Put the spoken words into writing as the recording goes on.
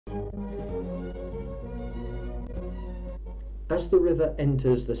As the river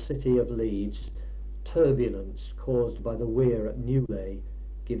enters the city of Leeds, turbulence caused by the weir at Newley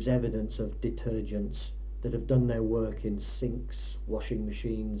gives evidence of detergents that have done their work in sinks, washing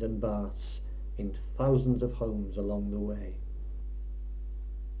machines and baths in thousands of homes along the way.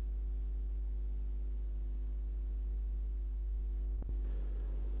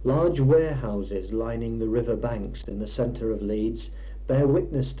 Large warehouses lining the river banks in the centre of Leeds bear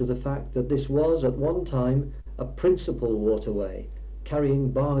witness to the fact that this was at one time a principal waterway,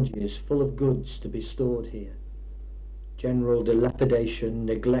 carrying barges full of goods to be stored here. General dilapidation,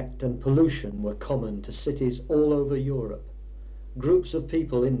 neglect and pollution were common to cities all over Europe. Groups of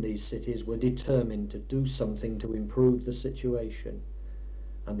people in these cities were determined to do something to improve the situation,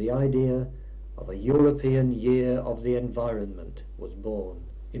 and the idea of a European Year of the Environment was born.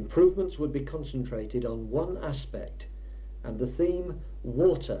 Improvements would be concentrated on one aspect, and the theme,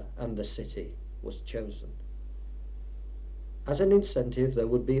 Water and the City, was chosen. As an incentive, there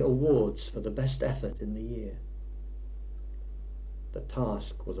would be awards for the best effort in the year. The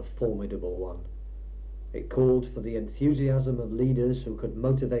task was a formidable one. It called for the enthusiasm of leaders who could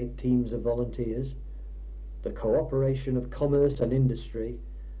motivate teams of volunteers, the cooperation of commerce and industry,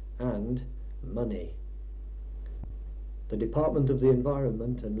 and money. The Department of the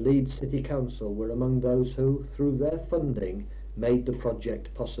Environment and Leeds City Council were among those who, through their funding, made the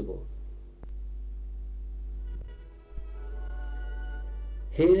project possible.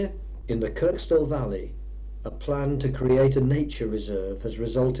 Here, in the Kirkstall Valley, a plan to create a nature reserve has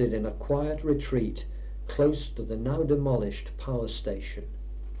resulted in a quiet retreat close to the now demolished power station.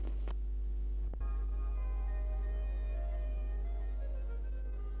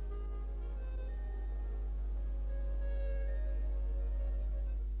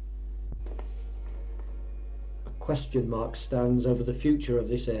 Question mark stands over the future of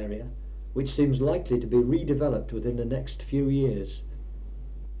this area, which seems likely to be redeveloped within the next few years.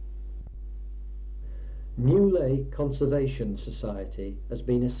 Newley Conservation Society has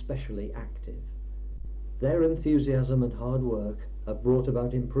been especially active. Their enthusiasm and hard work have brought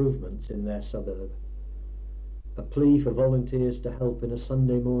about improvements in their suburb. A plea for volunteers to help in a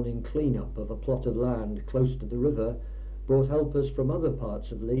Sunday morning clean-up of a plot of land close to the river brought helpers from other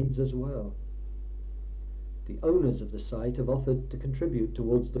parts of Leeds as well. The owners of the site have offered to contribute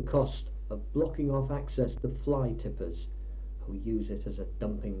towards the cost of blocking off access to fly tippers who use it as a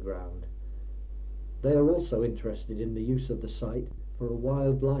dumping ground. They are also interested in the use of the site for a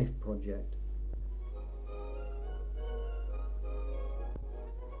wildlife project.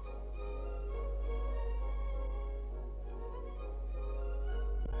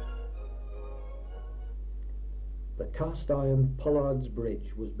 The cast-iron Pollard's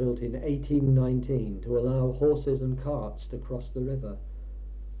Bridge was built in 1819 to allow horses and carts to cross the river.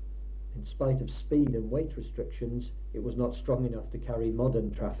 In spite of speed and weight restrictions, it was not strong enough to carry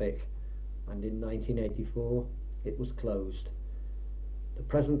modern traffic, and in 1984 it was closed. The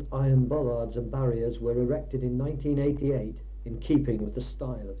present iron bollards and barriers were erected in 1988 in keeping with the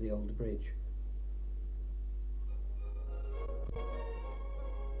style of the old bridge.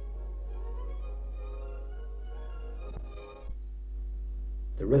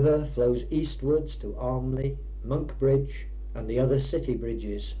 The river flows eastwards to Armley, Monk Bridge and the other city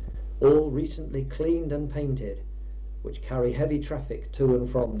bridges, all recently cleaned and painted, which carry heavy traffic to and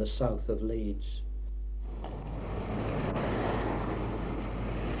from the south of Leeds.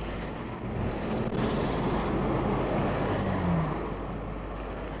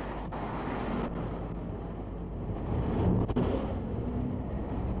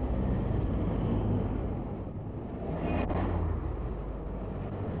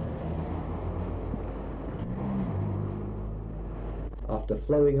 After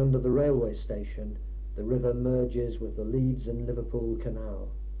flowing under the railway station, the river merges with the Leeds and Liverpool Canal.